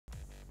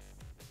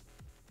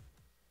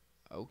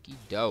Okie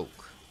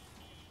doke.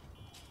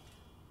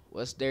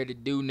 What's there to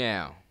do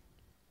now?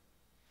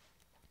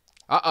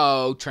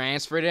 Uh-oh,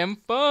 transfer them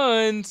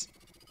funds.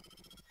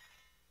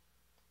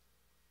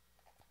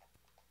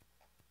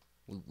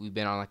 We've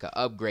been on like an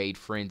upgrade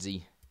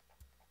frenzy.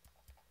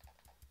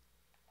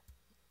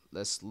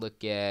 Let's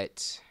look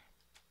at...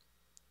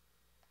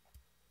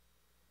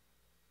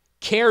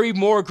 Carry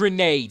more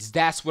grenades.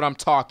 That's what I'm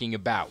talking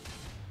about.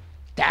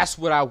 That's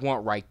what I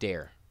want right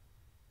there.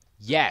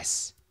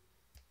 Yes.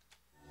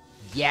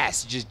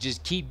 Yes,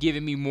 just keep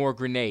giving me more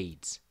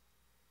grenades.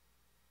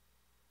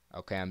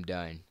 Okay, I'm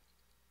done.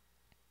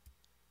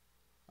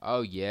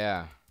 Oh,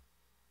 yeah.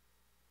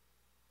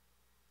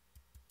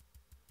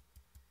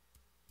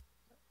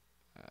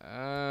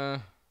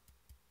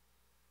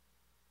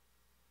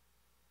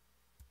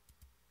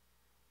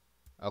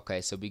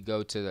 Okay, so we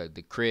go to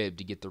the crib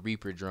to get the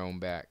Reaper drone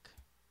back.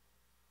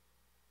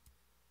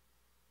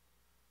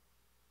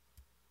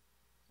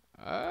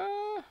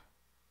 I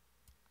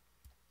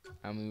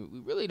mean, we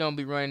really don't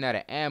be running out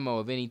of ammo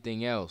of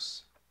anything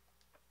else.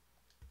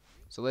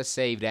 So let's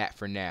save that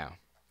for now.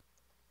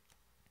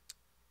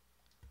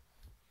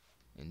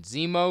 And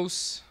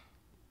Zemos,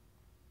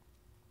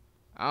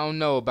 I don't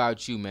know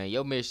about you, man.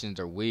 Your missions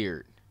are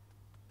weird.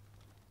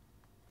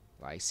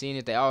 Like, seeing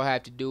that they all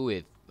have to do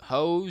with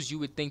hoes, you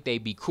would think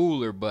they'd be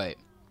cooler, but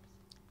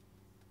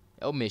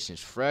your missions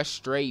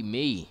frustrate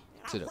me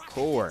to the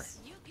core.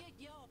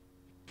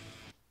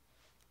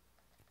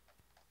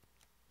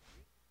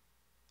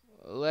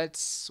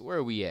 Where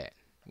are we at?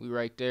 We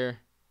right there.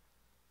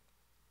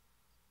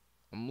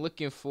 I'm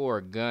looking for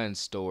a gun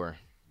store.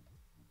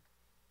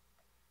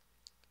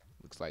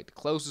 Looks like the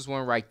closest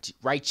one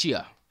right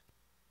here.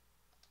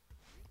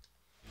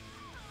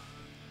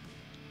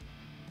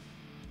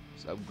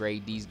 Let's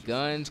upgrade these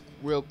guns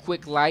real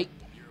quick like.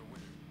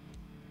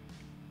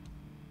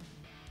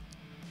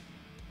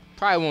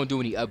 Probably won't do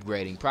any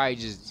upgrading. Probably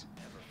just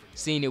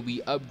seeing that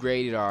we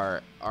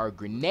upgraded our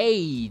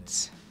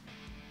grenades.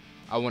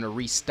 I want to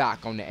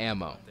restock on the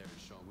ammo.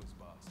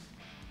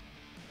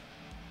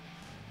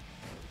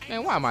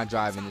 Man, why am I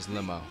driving this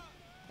limo?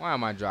 Why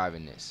am I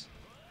driving this?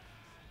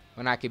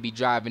 When I could be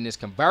driving this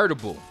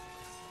convertible.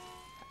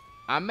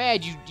 I'm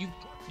mad you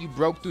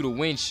broke through the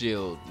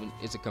windshield when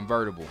it's a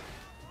convertible.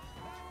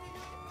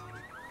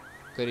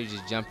 Could have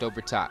just jumped over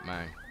top,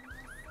 man.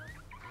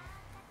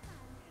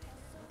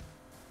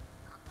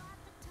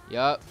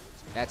 Yup,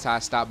 that's how I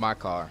stopped my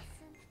car.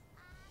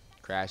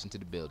 Crash into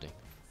the building.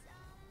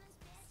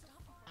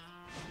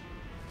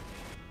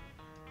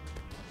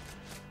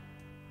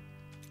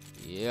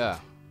 Yeah.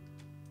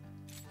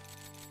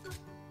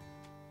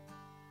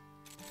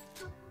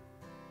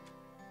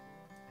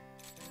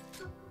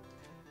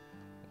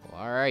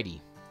 Well, alrighty.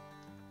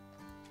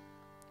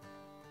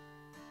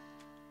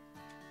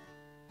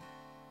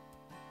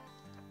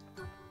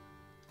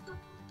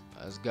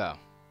 Let's go.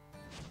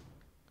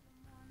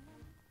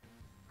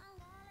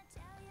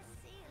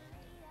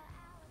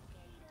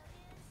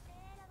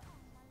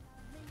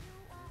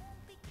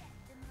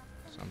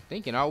 So I'm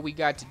thinking all we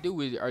got to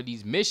do are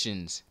these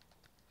missions.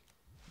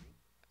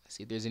 Let's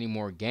see if there's any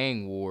more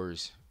gang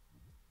wars.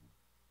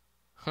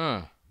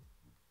 Huh.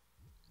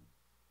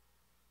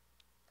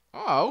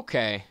 Oh,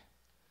 okay.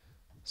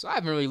 So I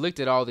haven't really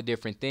looked at all the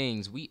different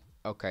things.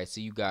 Okay,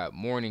 so you got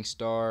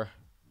Morningstar,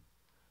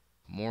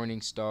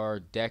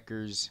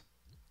 Deckers,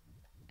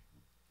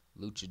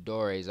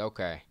 Luchadores.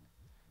 Okay.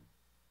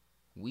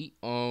 We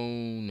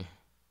own,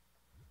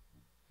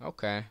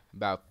 okay,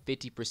 about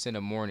 50%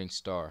 of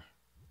Morningstar.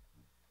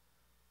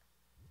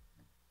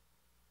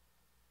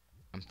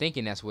 I'm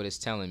thinking that's what it's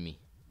telling me.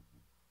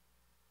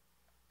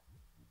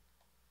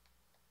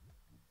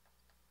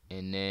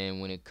 And then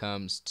when it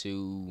comes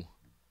to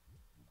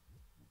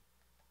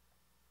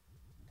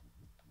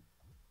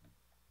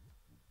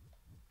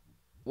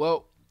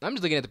well, I'm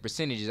just looking at the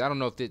percentages. I don't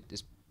know if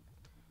it's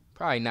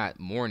probably not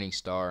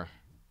Morningstar.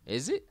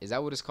 Is it? Is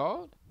that what it's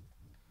called?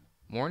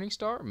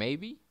 Morningstar?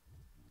 Maybe.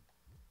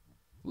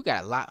 We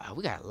got a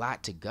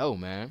lot to go,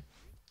 man.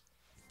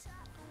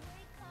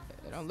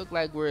 It don't look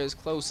like we're as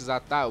close as I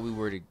thought we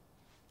were to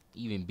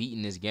even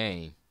beating this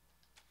game.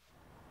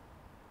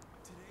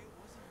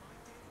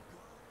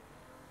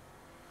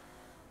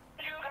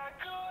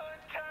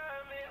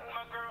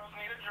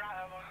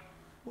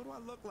 What do I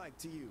look like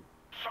to you?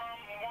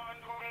 Someone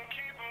who can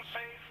keep them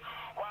safe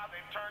while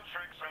they turn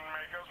tricks and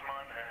make us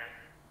money.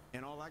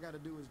 And all I gotta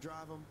do is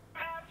drive them?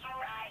 That's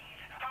right.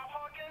 How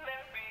hard can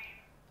that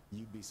be?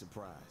 You'd be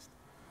surprised.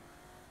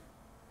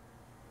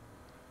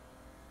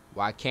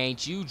 Why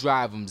can't you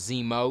drive them,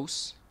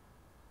 Zemos?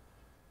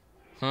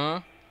 Huh?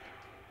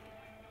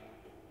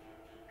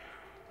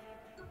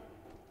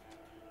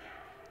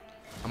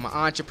 I'm an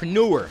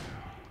entrepreneur.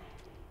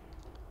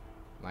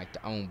 Like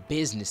to own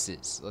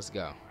businesses. Let's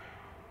go.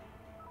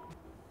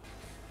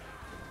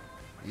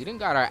 We done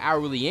got our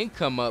hourly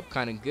income up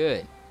kind of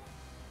good.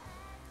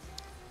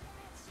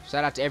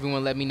 Shout out to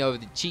everyone. Let me know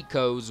the cheat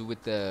codes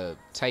with the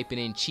typing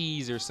in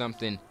cheese or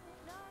something.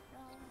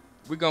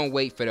 We're going to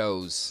wait for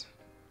those.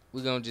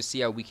 We're gonna just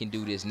see how we can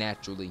do this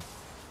naturally.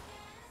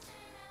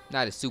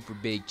 Not a super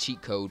big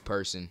cheat code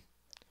person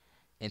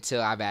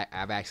until I've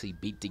actually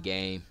beat the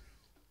game.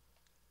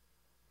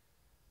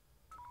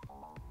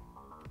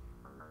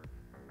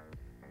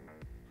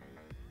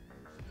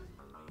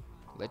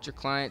 Let your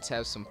clients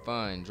have some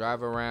fun.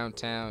 Drive around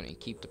town and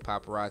keep the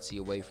paparazzi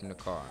away from the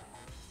car.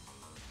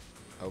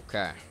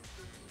 Okay.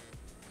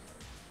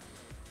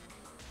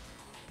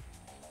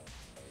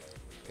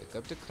 Pick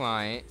up the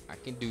client. I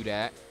can do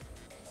that.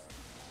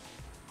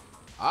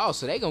 Oh,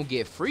 so they gonna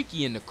get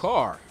freaky in the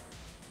car.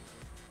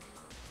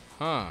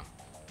 Huh.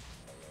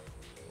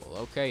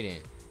 Well, okay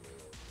then.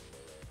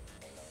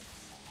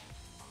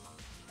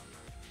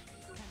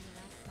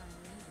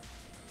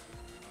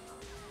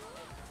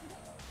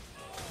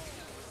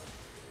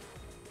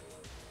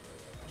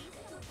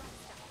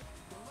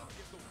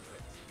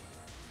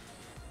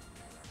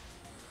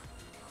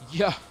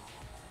 Yeah.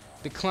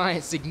 The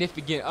client's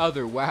significant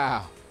other.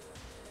 Wow.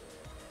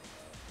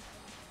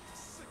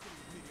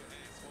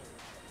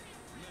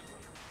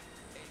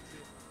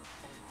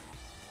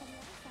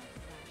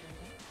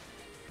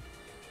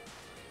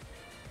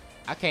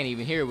 I can't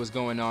even hear what's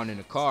going on in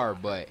the car,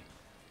 but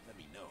Let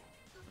me know.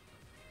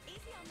 Easy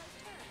on those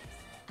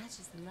turns. I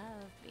just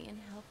love being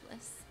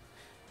helpless.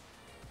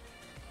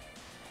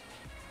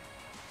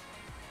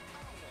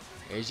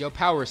 there's your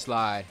power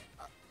slide.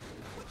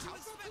 What you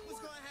expect was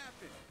gonna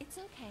happen? It's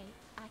okay.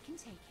 I can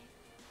take it.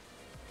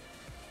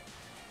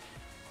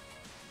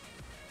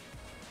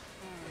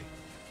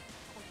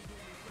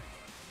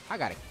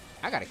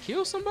 I gotta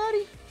kill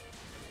somebody?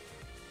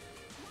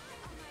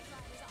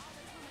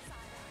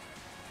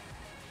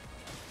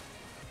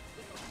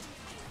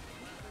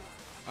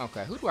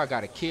 Okay, who do I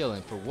gotta kill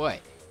and for what?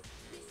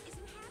 This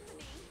isn't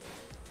happening.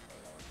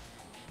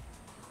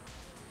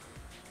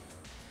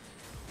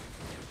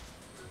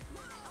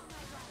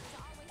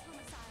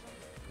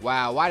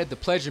 Wow, why did the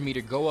pleasure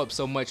meter go up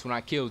so much when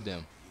I killed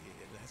them? Yeah,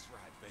 that's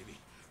right, baby.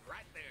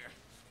 Right there.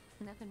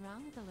 Nothing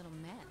wrong with a little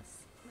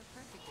mess. We're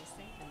perfectly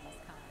safe in this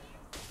car.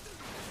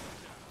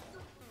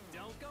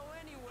 Don't go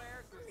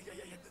anywhere.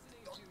 Yeah.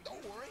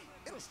 Don't worry.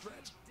 It'll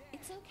stretch.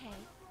 It's okay.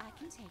 I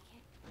can take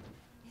it.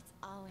 It's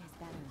always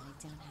better when I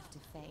don't have to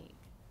fake.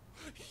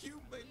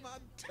 You made my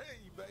day,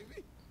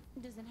 baby.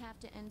 Doesn't have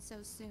to end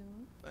so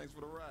soon. Thanks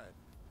for the ride.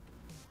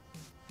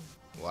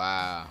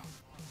 Wow.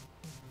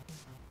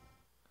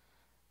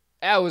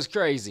 That was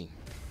crazy.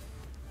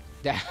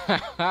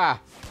 I'm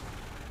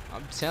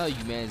telling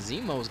you, man,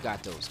 Zemo's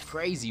got those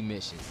crazy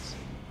missions.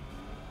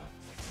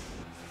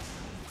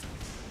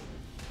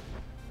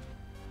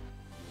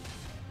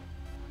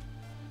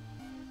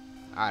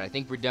 Alright, I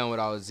think we're done with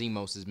all of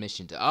Zemos'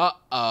 missions.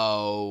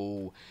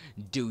 Uh-oh.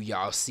 Do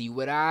y'all see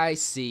what I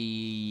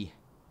see?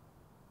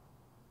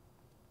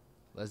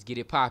 Let's get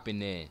it popping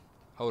then.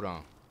 Hold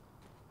on.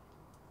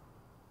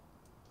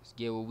 Let's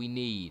get what we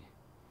need.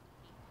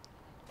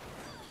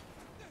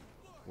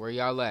 Where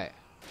y'all at?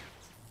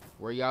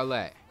 Where y'all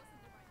at?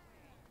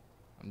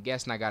 I'm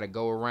guessing I gotta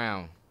go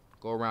around.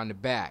 Go around the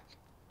back.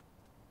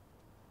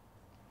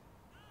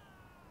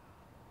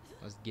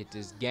 Let's get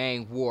this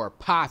gang war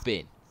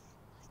popping.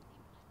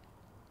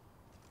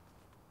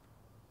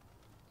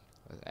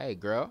 Hey,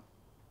 girl.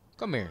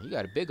 Come here. You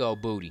got a big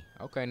old booty.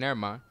 Okay, never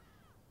mind.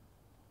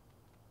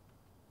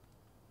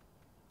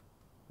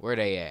 Where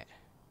they at?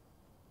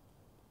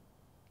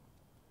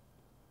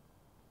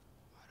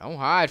 Don't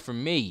hide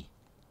from me.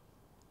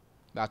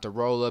 About to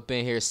roll up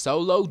in here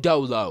solo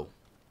dolo.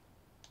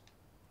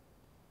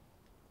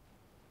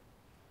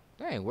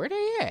 Dang, where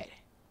they at?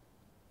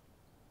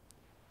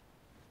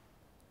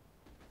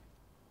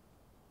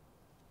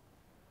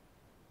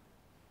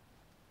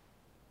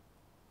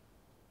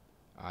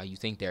 You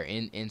think they're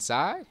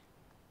inside?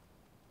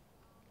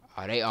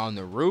 Are they on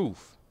the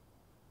roof?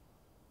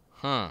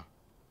 Huh.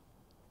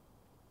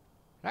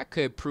 That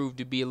could prove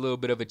to be a little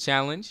bit of a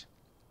challenge.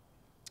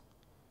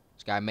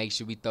 Just gotta make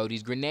sure we throw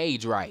these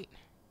grenades right.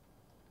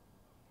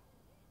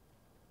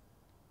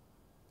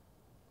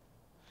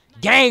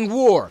 Gang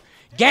war!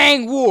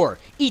 Gang war!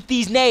 Eat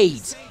these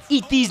nades!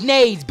 Eat these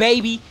nades,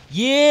 baby!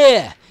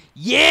 Yeah!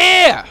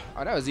 Yeah!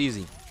 Oh, that was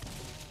easy.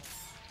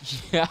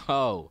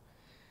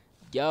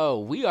 Yo,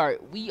 we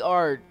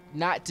are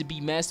not to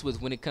be messed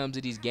with when it comes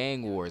to these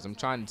gang wars. I'm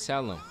trying to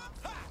tell them.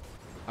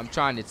 I'm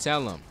trying to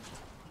tell them.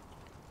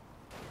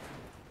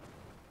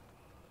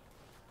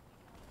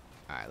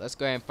 Alright, let's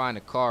go ahead and find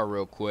a car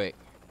real quick.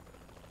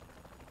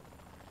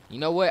 You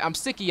know what? I'm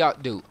sick of y'all,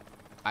 dude.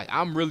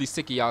 I'm really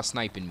sick of y'all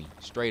sniping me.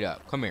 Straight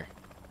up. Come here.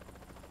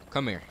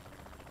 Come here.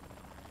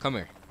 Come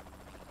here.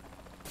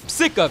 I'm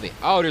sick of it.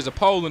 Oh, there's a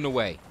pole in the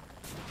way.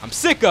 I'm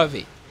sick of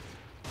it.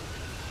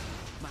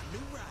 My new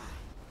ride.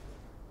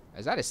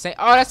 Is that a Saint?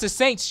 Oh, that's a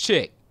Saints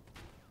chick.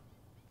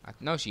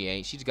 No, she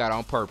ain't. She just got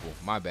on purple.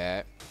 My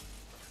bad.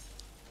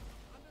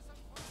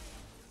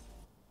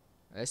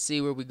 Let's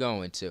see where we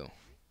going to.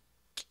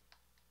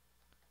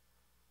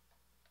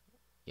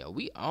 Yo,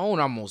 we own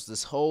almost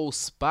this whole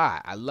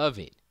spot. I love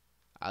it.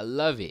 I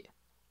love it.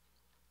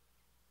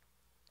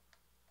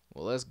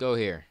 Well, let's go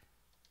here.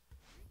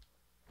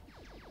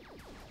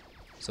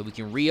 So we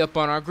can re-up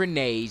on our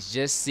grenades.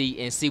 Just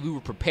see we were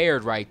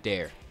prepared right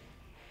there.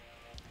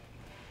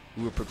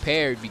 We were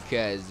prepared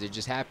because there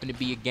just happened to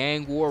be a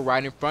gang war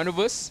right in front of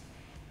us.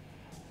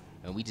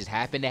 And we just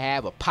happened to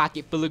have a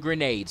pocket full of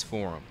grenades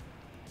for them.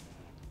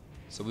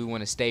 So we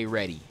want to stay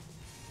ready.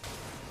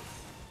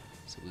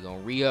 So we're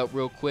going to re-up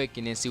real quick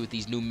and then see what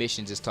these new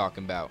missions is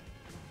talking about.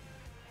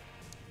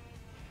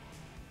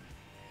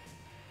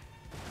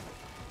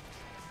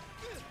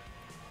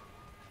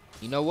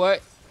 You know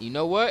what? You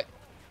know what?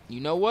 You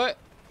know what?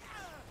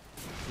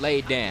 Lay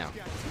it down.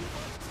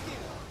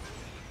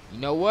 You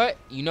know what?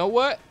 You know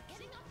what?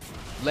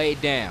 Lay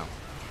it down.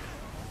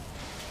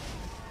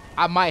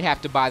 I might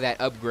have to buy that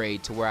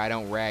upgrade to where I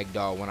don't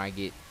ragdoll when I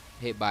get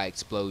hit by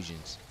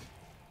explosions.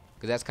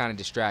 Because that's kind of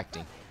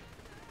distracting.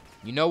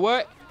 You know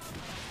what?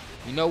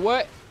 You know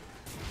what?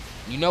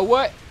 You know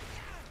what?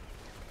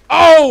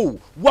 Oh!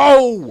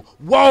 Whoa!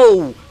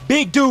 Whoa!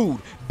 Big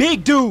dude!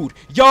 Big dude!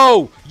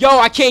 Yo! Yo,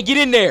 I can't get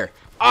in there!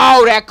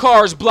 Oh, that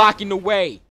car is blocking the way.